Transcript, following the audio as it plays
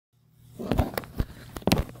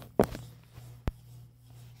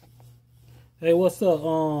Hey, what's up,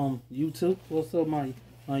 YouTube? What's up, my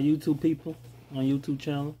YouTube people on YouTube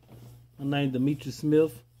channel? My name Demetrius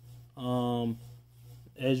Smith.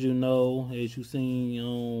 As you know, as you seen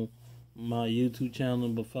on my YouTube channel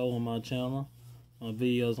before, on my channel, my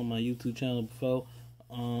videos on my YouTube channel before,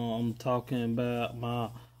 I'm talking about my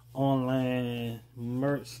online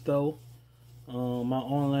merch store. My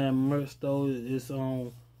online merch store is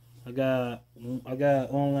on. I got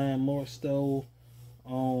online merch store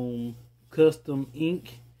on customink,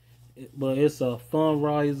 but it's a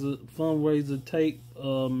fundraiser tape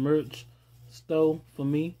merch store for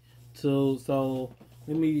me. So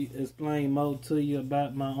let me explain more to you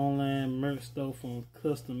about my online merch store from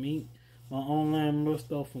customink. My online merch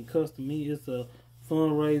store from customink is a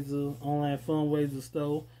online fundraiser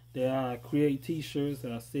store that I create t-shirts.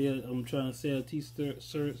 I'm trying to sell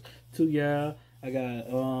t-shirts to y'all. I got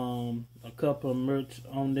a couple of merch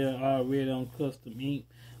on there already on customink.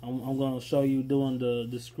 I'm gonna show you during the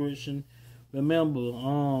description. Remember,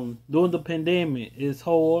 during the pandemic, it's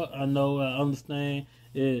hard. I know, I understand.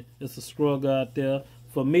 It's a struggle out there.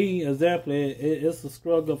 For me, exactly, it's a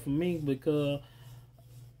struggle for me because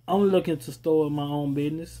I'm looking to start my own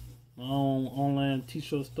business, my own online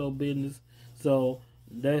t-shirt store business. So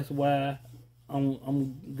that's why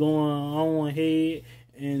I'm going on ahead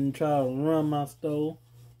and try to run my store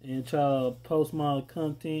and try to post my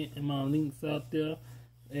content and my links out there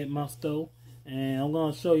at my store. And I'm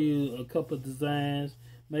gonna show you a couple of designs.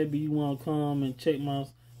 Maybe you want to come and check my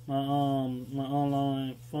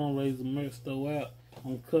online fundraiser merch store out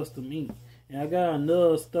on customink. And I got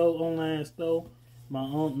another online store. My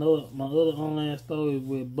other online store is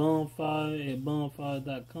with Bonfire at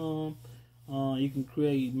bonfire.com. You can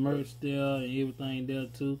create merch there and everything there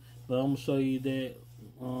too. But I'm gonna show you that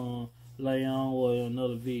later on or in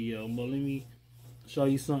another video. But let me show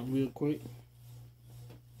you something real quick.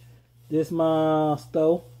 This my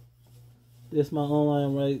store. This my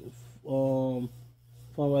online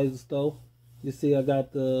fundraiser store. You see, I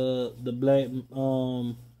got the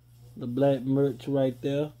black merch right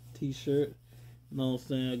there, t-shirt. You know what I'm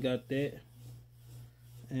saying? I got that,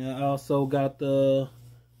 and I also got the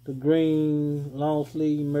green long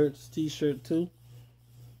sleeve merch t-shirt too.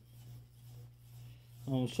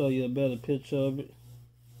 I'm gonna show you a better picture of it,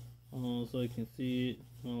 so you can see it.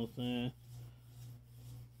 You know what I'm saying?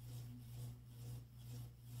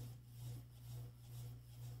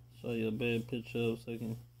 Show you a better picture of it so you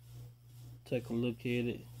can take a look at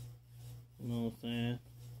it. You know what I'm saying?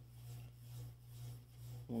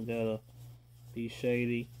 We gotta be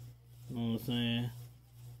shady. You know what I'm saying?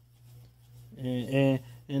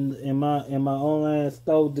 And in my online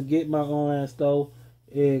store, to get my online store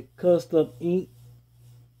is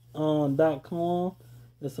customink.com.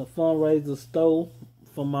 It's a fundraiser store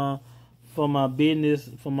for my business,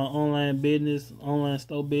 for my online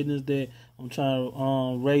store business that I'm trying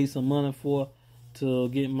to raise some money for to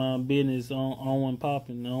get my business on and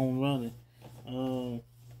popping, on running.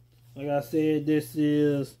 Like I said, this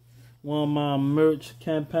is one of my merch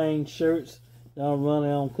campaign shirts that I'm running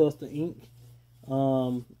on customink.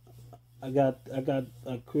 I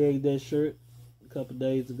created that shirt a couple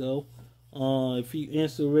days ago. If you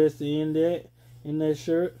interested in that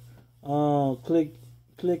shirt, click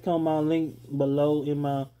on my link below in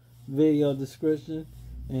my video description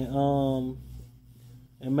and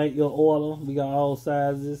make your order. We got all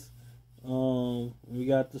sizes. We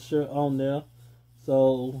got the shirt on there.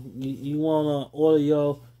 So you wanna order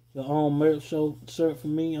your own merch shirt for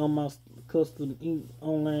me on my customink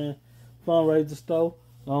online fundraiser store?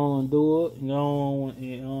 Go on and do it. Go on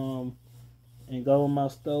and go on my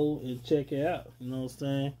store and check it out. You know what I'm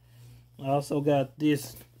saying? I also got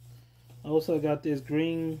this.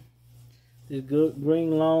 Green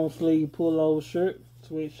long sleeve pullover shirt,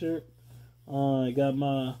 sweatshirt. It got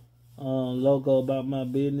my logo about my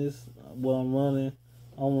business, what I'm running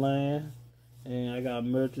online, and I got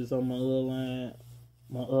merches on my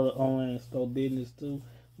other online store business too.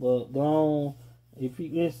 But go on, if you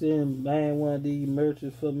interested in buying one of these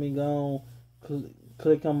merches for me, go on,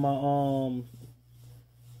 click on my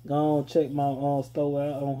go on, check my store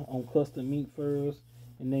out on customink first.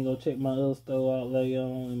 And then go check my other store out later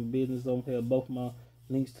on in business. I'm gonna have both my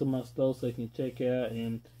links to my store so you can check it out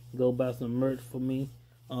and go buy some merch for me.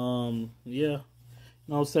 Yeah, you know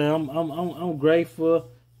what I'm saying. I'm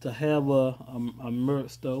grateful to have a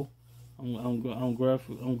merch store. I'm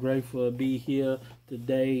grateful to be here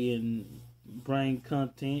today and bring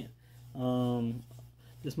content.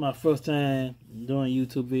 This is my first time doing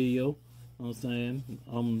YouTube video. You know what I'm saying.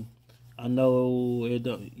 I know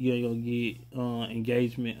you ain't gonna get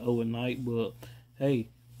engagement overnight, but hey,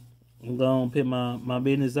 I'm gonna put my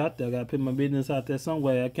business out there. I gotta put my business out there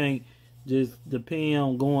somewhere. I can't just depend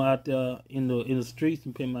on going out there in the streets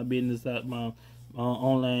and put my business out, my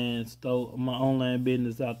online store, my online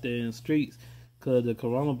business out there in the streets, cause the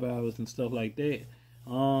coronavirus and stuff like that.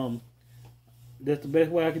 That's the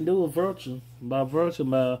best way I can do it, virtual, by posting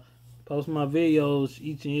my videos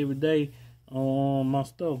each and every day on my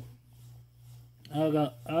store.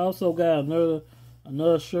 I also got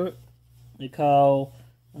another shirt. They call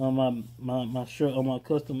my shirt on my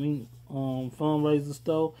customink fundraiser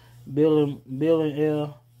store. Billing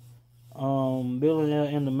L in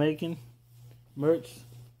the making merch.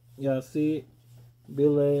 Y'all see it?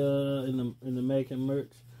 Billing L in the making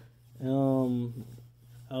merch.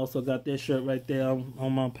 I also got that shirt right there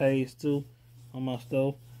on my page too, on my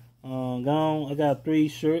store. I got 3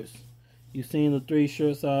 shirts. You seen the 3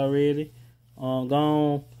 shirts already.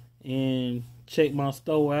 Go and check my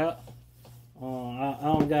store out. I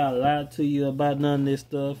don't gotta lie to you about none of this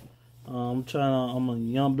stuff. I'm a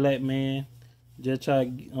young black man. Just try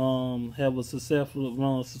to run a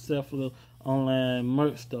successful online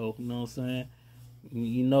merch store. You know what I'm saying?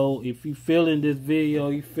 You know, if you feeling this video,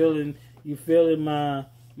 you feeling my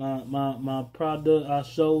product I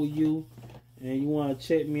showed you, and you want to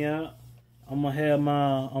check me out, I'm gonna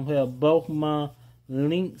have both my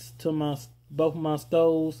links to both my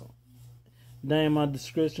stores down in my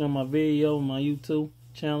description of my video, my YouTube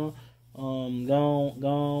channel. Go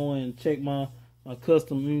on and check my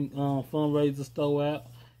custom fundraiser store out,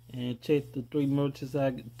 and check the 3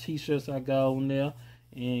 t-shirts I got on there,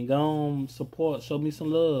 and go on support, show me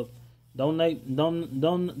some love. Donate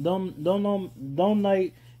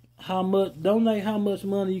how much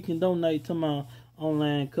money you can donate to my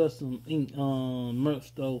online custom ink merch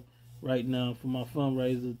store right now for my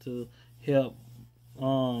fundraiser to help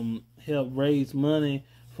raise money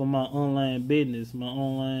for my online business, my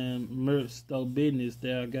online merch store business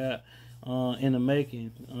that I got in the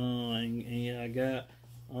making. And I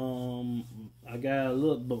got a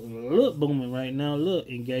look booming right now, look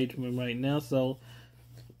engagement right now. So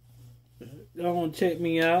go and check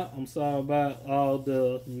me out. I'm sorry about all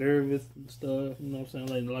the nervous stuff, you know what I'm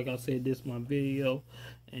saying? Like I said, this is my video,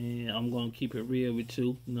 and I'm gonna keep it real with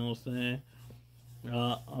you, you know what I'm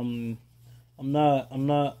saying? I'm not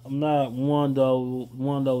one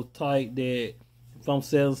of those type that if I'm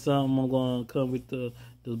selling something, I'm gonna come with the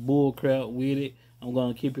bull crap with it. I'm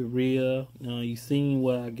gonna keep it real. You seen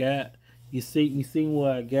what I got. You seen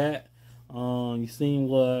what I got. You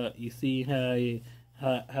see how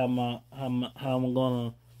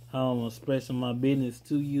I'm expressing my business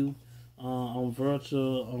to you on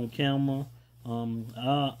virtual, on camera.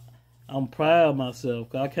 I'm proud of myself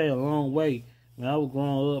because I came a long way. When I was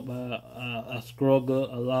growing up, I struggled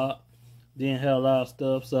a lot, didn't have a lot of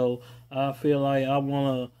stuff, so I feel like I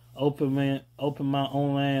want to open my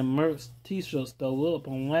online merch t-shirt store up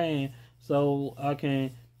online so I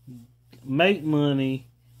can make money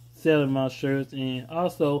selling my shirts, and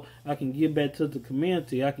also I can give back to the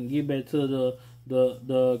community. I can give back to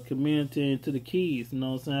the community and to the kids. You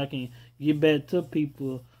know what I'm saying? I can give back to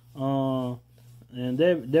people, and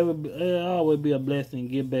that would always be a blessing.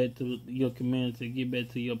 Give back to your community, give back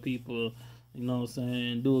to your people. You know what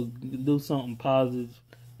I'm saying? Do something positive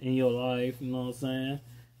in your life. You know what I'm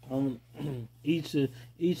saying? Each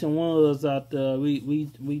and one of us out there,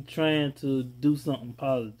 we trying to do something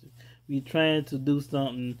positive. We trying to do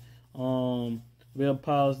something real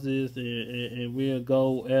positive and real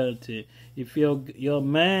goal attitude. If your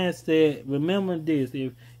mindset, remember this,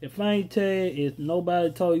 if I ain't tell you, if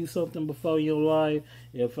nobody told you something before in your life,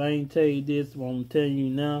 if I ain't tell you this, what I'm telling you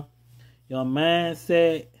now, your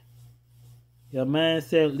mindset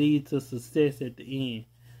leads to success at the end.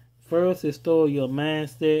 First, restore your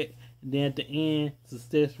mindset, then at the end,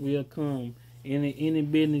 success will come. Any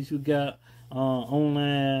business you got,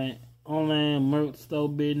 online merch store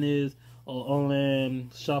business, or online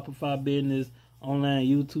Shopify business, online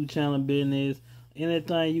YouTube channel business,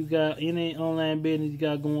 anything you got, any online business you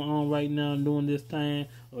got going on right now during this time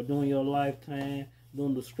or during your lifetime,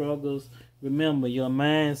 during the struggles, remember your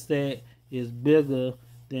mindset is bigger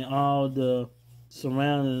than all the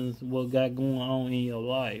surroundings what got going on in your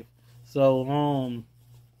life. So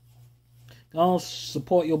go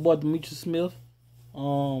support your boy Demetrius Smith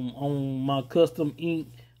on my custom ink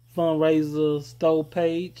fundraiser store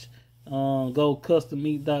page. Go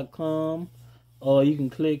customink.com, or you can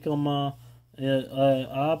click on my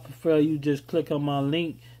I prefer you just click on my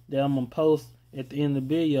link that I'm gonna post at the end of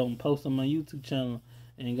the video and post on my YouTube channel,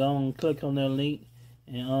 and go and click on that link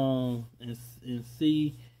and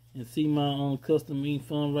see my custom ink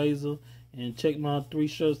fundraiser, and check my 3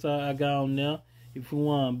 shirts I got on there. If you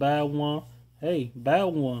want to buy one, hey, buy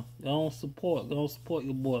one. Go on support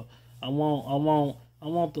your boy. I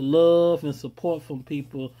want the love and support from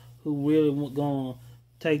people who really gonna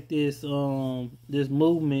take this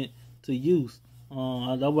movement to use.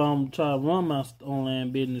 That's why I'm trying to run my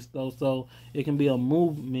online business though, so it can be a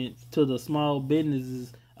movement to the small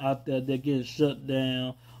businesses out there that getting shut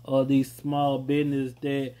down, or these small businesses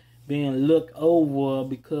that being looked over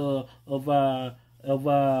because of our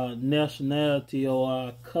nationality or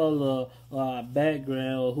our color or our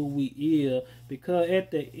background or who we is. Because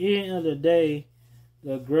at the end of the day,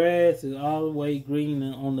 the grass is always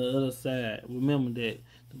greener on the other side. Remember that.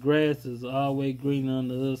 The grass is always greener on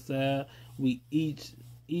the other side. We each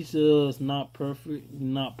of us not perfect. We're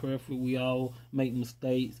not perfect. We all make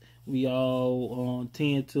mistakes. We all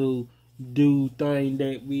tend to do things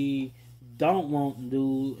that we don't want to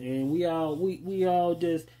do, and we all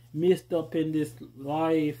just mixed up in this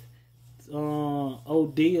life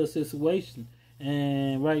ordeal situation.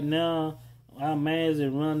 And right now, our man's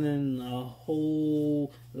is running a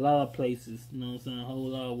whole lot of places. You know what I'm saying? A whole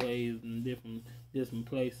lot of ways in different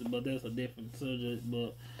places. But that's a different subject.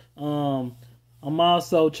 But I'm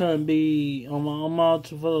also trying to be. I'm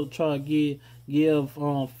also trying to give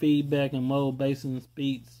feedback and motivation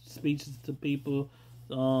speeches to people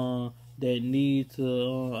that need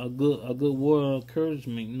a good word of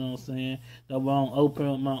encouragement. You know what I'm saying? That I want to open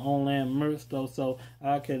up my online merch store so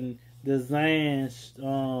I can design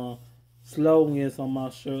slogans on my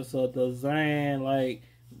shirts, or design like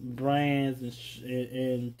brands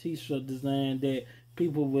and t-shirt design that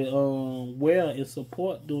people will wear and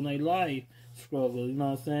support during their life struggle. You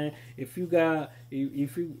know what I'm saying? If you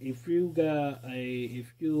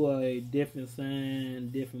a different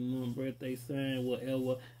sign, different birthday sign,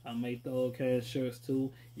 whatever, I make those kind of shirts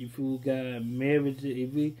too. If you got marriage,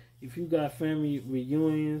 if you got family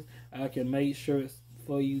reunions, I can make shirts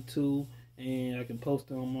for you too, and I can post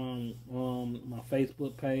them on my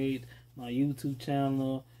Facebook page, my YouTube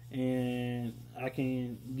channel, and I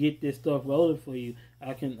can get this stuff rolling for you.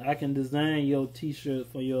 I can design your t-shirt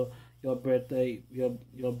for your birthday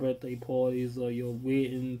parties, or your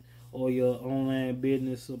wedding, or your online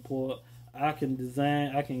business support. I can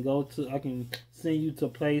send you to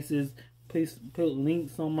places. Please put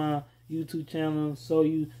links on my YouTube channel,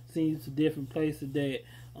 send you to different places that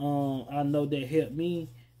I know that help me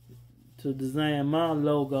to design my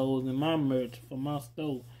logos and my merch for my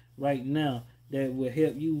store right now, that will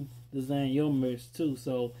help you design your merch too.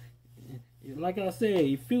 So like I said,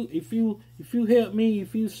 if you help me,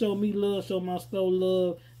 if you show me love, show my store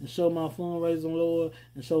love, and show my fundraiser love,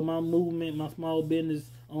 and show my movement, my small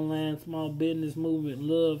business movement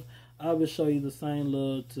love, I will show you the same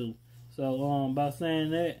love too. So by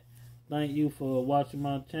saying that, thank you for watching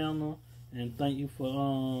my channel, and thank you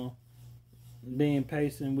for being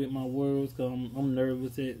patient with my words, cause I'm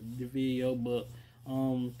nervous at the video. But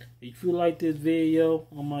if you like this video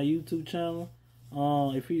on my YouTube channel,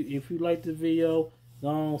 if you like the video, go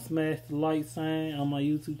on smash the like sign on my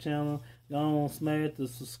YouTube channel. Go on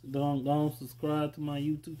subscribe to my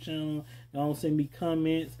YouTube channel. Go on send me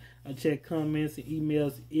comments. I check comments and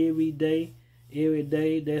emails every day.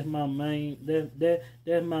 That's my main.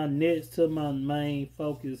 That's my next to my main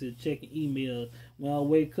focus is checking emails. When I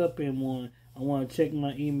wake up in morning, I want to check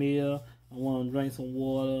my email. I want to drink some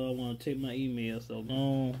water. I want to check my email. So go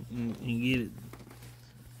on and get it.